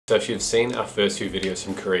So if you've seen our first few videos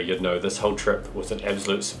from Korea, you'd know this whole trip was an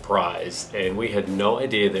absolute surprise, and we had no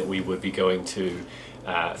idea that we would be going to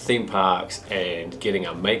theme parks and getting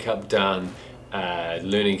our makeup done,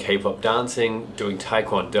 learning K-pop dancing, doing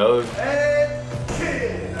Taekwondo.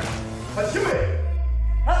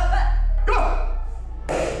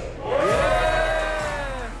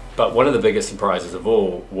 But one of the biggest surprises of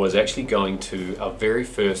all was actually going to our very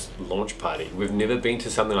first launch party. We've never been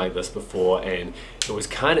to something like this before, and it was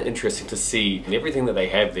kind of interesting to see everything that they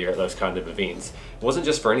have there at those kind of events. It wasn't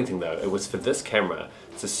just for anything though, it was for this camera.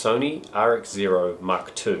 It's a Sony RX0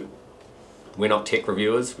 Mark II. We're not tech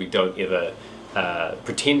reviewers, we don't ever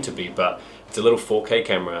pretend to be, but it's a little 4K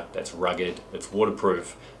camera that's rugged, it's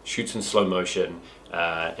waterproof, shoots in slow motion,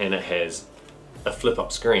 and it has a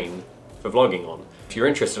flip-up screen for vlogging on. If you're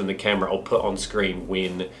interested in the camera, I'll put on screen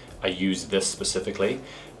when I use this specifically.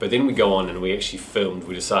 But then we go on and we actually filmed,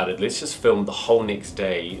 we decided let's just film the whole next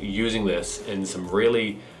day using this in some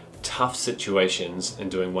really tough situations and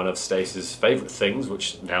doing one of Stacey's favorite things,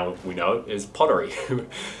 which now we know is pottery.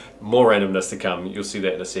 More randomness to come, you'll see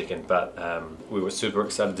that in a second, but we were super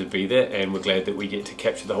excited to be there, and we're glad that we get to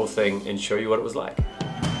capture the whole thing and show you what it was like.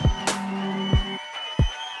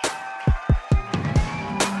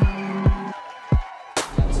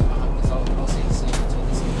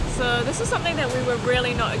 This is something that we were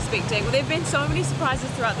really not expecting. There have been so many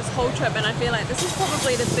surprises throughout this whole trip, and I feel like this is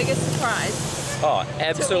probably the biggest surprise. Oh,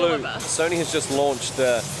 absolute. Sony has just launched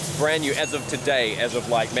the brand new, as of today, as of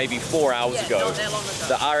like maybe 4 hours ago, not that long ago,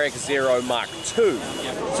 the RX0 Mark II.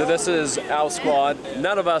 So this is our squad.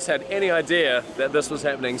 None of us had any idea that this was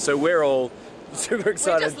happening, so we're all super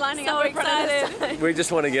excited. We're just lining up in front of this. We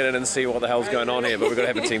just want to get in and see what the hell's going on here, but we've got to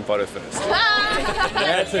have a team photo first.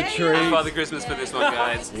 That's a treat. Father Christmas for this one,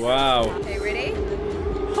 guys. Wow. Okay, ready?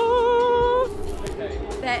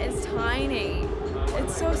 That is tiny.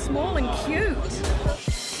 It's so small and cute.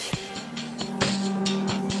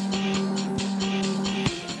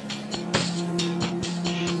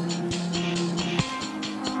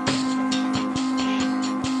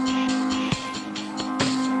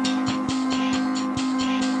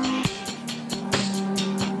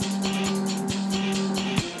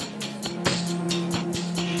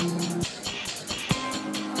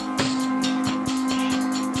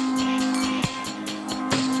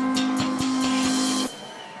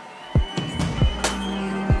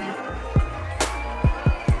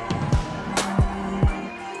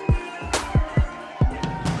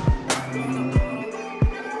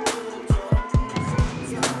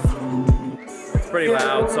 Pretty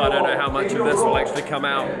loud, so I don't know how much of this will actually come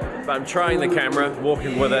out, but I'm trying the camera,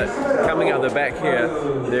 walking with it. Coming out the back here,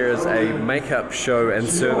 there is a makeup show and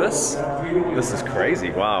service. This is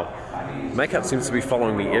crazy, wow. Makeup seems to be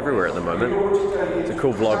following me everywhere at the moment. It's a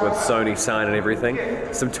cool vlog with Sony sign and everything.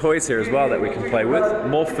 Some toys here as well that we can play with,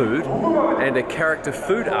 more food, and a character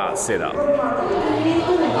food art setup.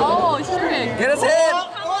 Oh, Shrek! Get his head!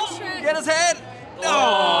 Oh, Shrek! Get his head!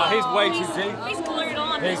 Oh, he's way too deep. He's glued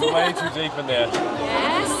on. He's way too deep in there.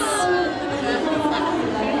 Yes.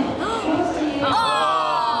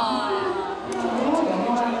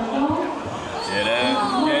 Get it,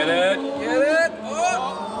 get it, get it!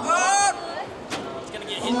 Oh, oh. It's gonna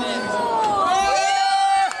get hit there.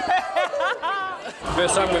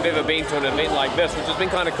 First time we've ever been to an event like this, which has been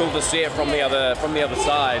kind of cool to see it from the other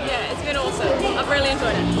side. Yeah, it's been awesome. I've really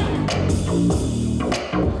enjoyed it.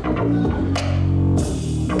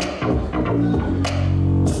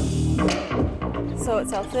 So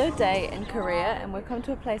it's our third day in Korea, and we've come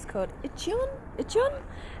to a place called Icheon,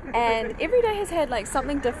 and every day has had like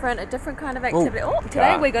something different, a different kind of activity. Oh,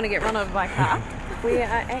 today we're going to get run over by a car. We are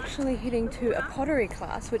actually heading to a pottery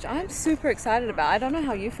class, which I'm super excited about. I don't know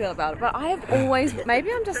how you feel about it, but I have always, maybe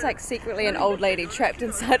I'm just like secretly an old lady trapped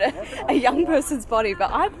inside a young person's body, but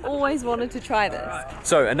I've always wanted to try this.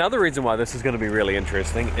 So another reason why this is going to be really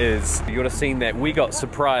interesting is you would have seen that we got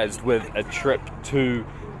surprised with a trip to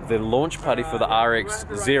the launch party for the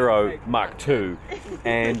RX0 Mark II,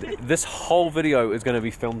 and this whole video is going to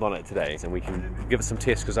be filmed on it today, and we can give it some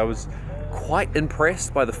tests because I was quite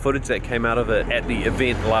impressed by the footage that came out of it at the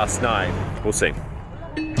event last night. We'll see.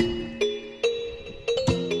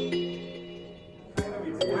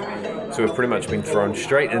 So we've pretty much been thrown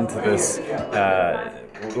straight into this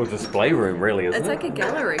display room, really, isn't it? It's like a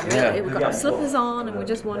gallery, really. Yeah. We've got our slippers on and we're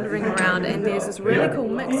just wandering around, and there's this really cool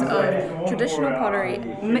mix of traditional pottery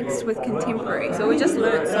mixed with contemporary. So we just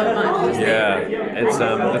learned so much. It's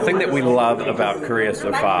the thing that we love about Korea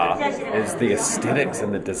so far is the aesthetics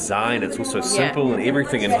and the design. It's also simple, and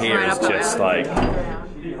everything in here is just like,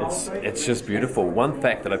 it's just beautiful. One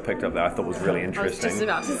fact that I picked up that I thought was really interesting. I was just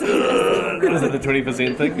about to say this. Is it the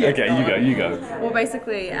 20% thing? Yeah. Okay, you go. Well,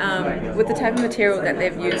 basically, with the type of material that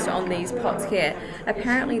they've used on these pots here,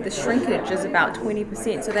 apparently the shrinkage is about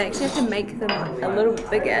 20%. So they actually have to make them a little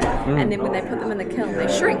bigger, and then when they put them in the kiln, they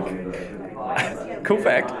shrink. Cool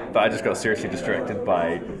fact, but I just got seriously distracted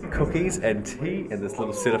by cookies and tea and this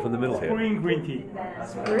little setup in the middle here. Spring green tea.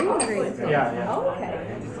 Spring green tea? Yeah. Oh,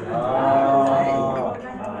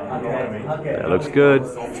 okay. That looks good.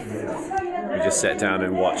 We just sat down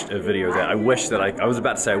and watched a video that I wish that I was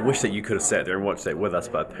about to say I wish that you could have sat there and watched that with us,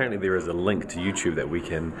 but apparently there is a link to YouTube that we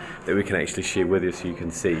can actually share with you so you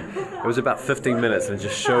can see. It was about 15 minutes and it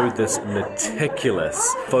just showed this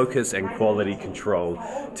meticulous focus and quality control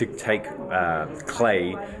to take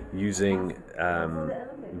clay using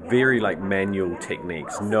very like manual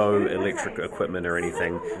techniques, no electric equipment or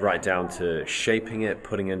anything, right down to shaping it,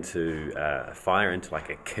 putting into a fire, into like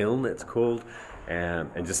a kiln it's called.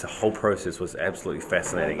 And just the whole process was absolutely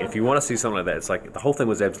fascinating. If you want to see something like that, it's like the whole thing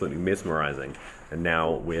was absolutely mesmerizing. And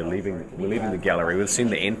now we're leaving the gallery. We've seen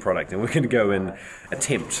the end product, and we're going to go and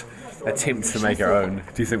attempt to make our own.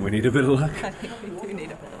 Do you think we need a bit of luck? I think we do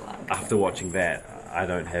need a bit of luck. After watching that, I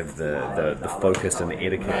don't have the focus and the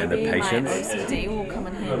etiquette and the patience. My OCD will come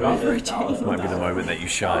in handy for a change. This might be the moment that you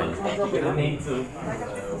shine.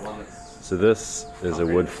 So this is a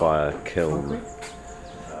wood fire kiln.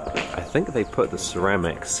 I think they put the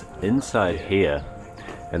ceramics inside here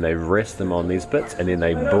and they rest them on these bits and then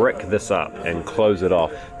they brick this up and close it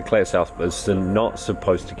off. The clay itself is not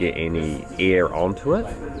supposed to get any air onto it,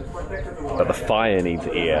 but the fire needs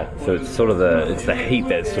air, so it's sort of the heat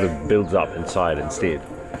that sort of builds up inside instead.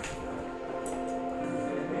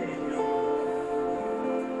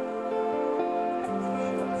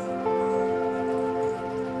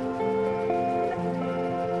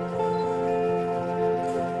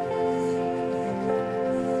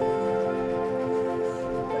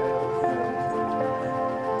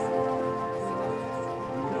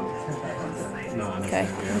 Okay,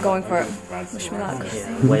 I'm going for it. Wish me luck.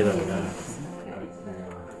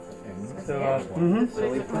 So,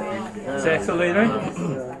 the accelerator.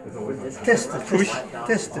 Test it. Push.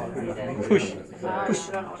 Test it. Push.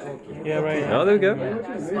 Yeah, right. Oh, there we go.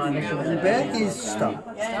 The back is stop.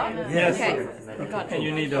 Yes. Okay. And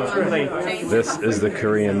you need a plate. This is the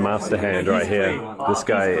Korean master hand right here. This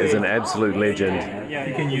guy is an absolute legend. Yeah,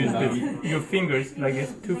 you can use your fingers, like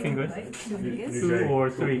this, 2 fingers. 2 or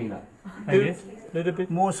 3. Like this. Little bit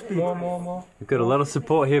More speed. more. You've got a lot of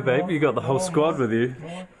support here, babe. You got the whole squad with you.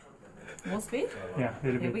 More speed? Yeah,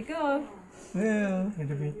 little Here bit. we go. Yeah.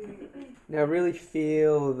 Little bit. Now really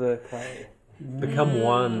feel the clay. Become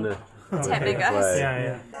one. Tap me, guys.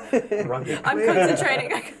 Yeah. I'm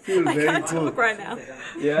concentrating. I can't talk right now.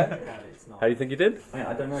 Yeah. How do you think you did?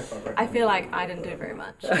 I feel like I didn't do very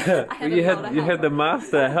much. I had You a lot of had help. the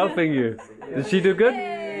master helping you. Did she do good?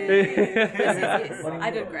 Yes. I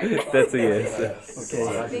did great. That's a yes.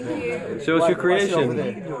 Thank you. Show us your creation.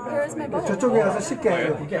 Here is my bowl. 저쪽에 가서 쉽게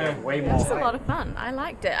해요. It was a lot of fun. I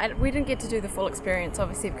liked it. We didn't get to do the full experience,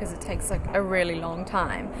 obviously, because it takes like a really long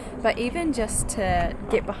time. But even just to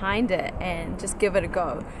get behind it and just give it a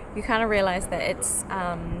go, you kind of realize that it's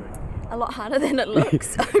a lot harder than it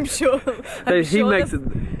looks. I'm sure.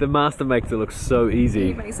 The master makes it look so He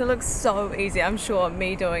easy. makes it look so easy. I'm sure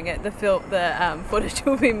me doing it, the footage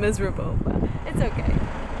will be miserable, but it's okay.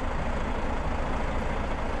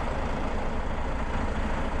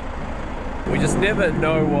 We just never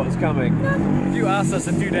know what's coming. If you asked us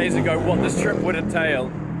a few days ago what this trip would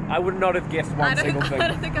entail, I would not have guessed one single thing. I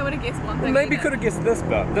don't think I would have guessed one thing. Maybe either. could have guessed this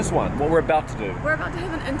one, what we're about to do. We're about to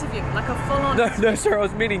have an interview, like a full-on. No, sorry, I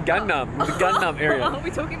was meaning Gangnam, the Gangnam area. Are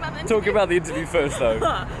we talking about the interview? Talking about the interview first though.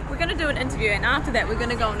 We're going to do an interview, and after that we're going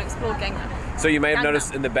to go and explore Gangnam. So you may have Gangnam.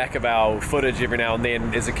 noticed in the back of our footage every now and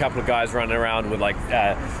then there's a couple of guys running around with like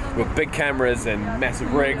with big cameras and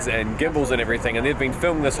massive rigs and gimbals and everything, and they've been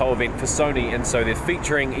filming this whole event for Sony, and so they're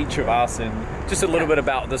featuring each of us and just a little bit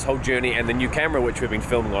about this whole journey and the new camera which we've been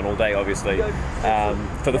filming on all day obviously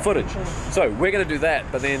for the footage. So we're going to do that,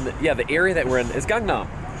 but then yeah, the area that we're in is Gangnam.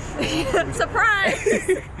 Surprise!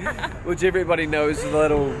 Which everybody knows, the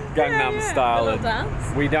little Gangnam style. little And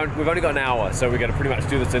dance. we've only got an hour, so we're going to pretty much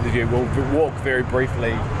do this interview. We'll walk very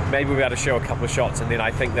briefly, maybe we'll be able to show a couple of shots, and then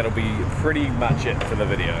I think that'll be pretty much it for the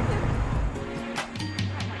video.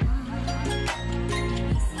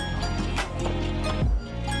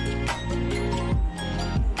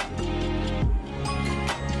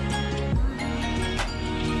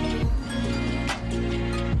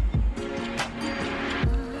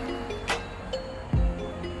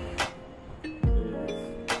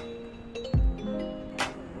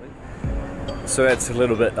 So that's a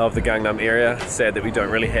little bit of the Gangnam area. Sad that we don't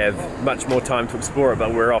really have much more time to explore it,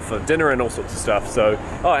 but we're off for dinner and all sorts of stuff. So,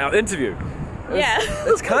 our interview.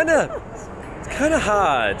 It's kind of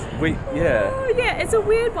hard. Oh, yeah, it's a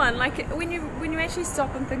weird one. Like when you actually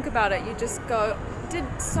stop and think about it, you just go, did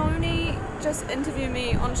Sony just interview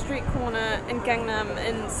me on street corner in Gangnam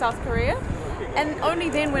in South Korea? And only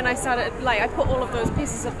then when I started, like, I put all of those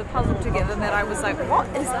pieces of the puzzle together that I was like, what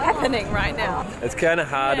is happening right now? It's kind of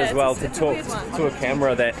hard as well to talk to a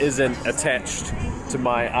camera that isn't attached to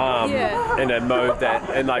my arm in a mode that,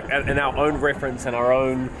 and like in our own reference and our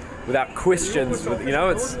own, without questions, you know,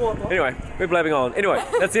 it's, anyway, we're blabbing on. Anyway,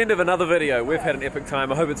 that's the end of another video. We've had an epic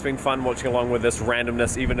time. I hope it's been fun watching along with this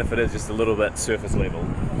randomness, even if it is just a little bit surface level.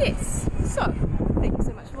 Yes, so, thank you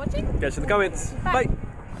so much for watching. Catch you in the comments. Bye.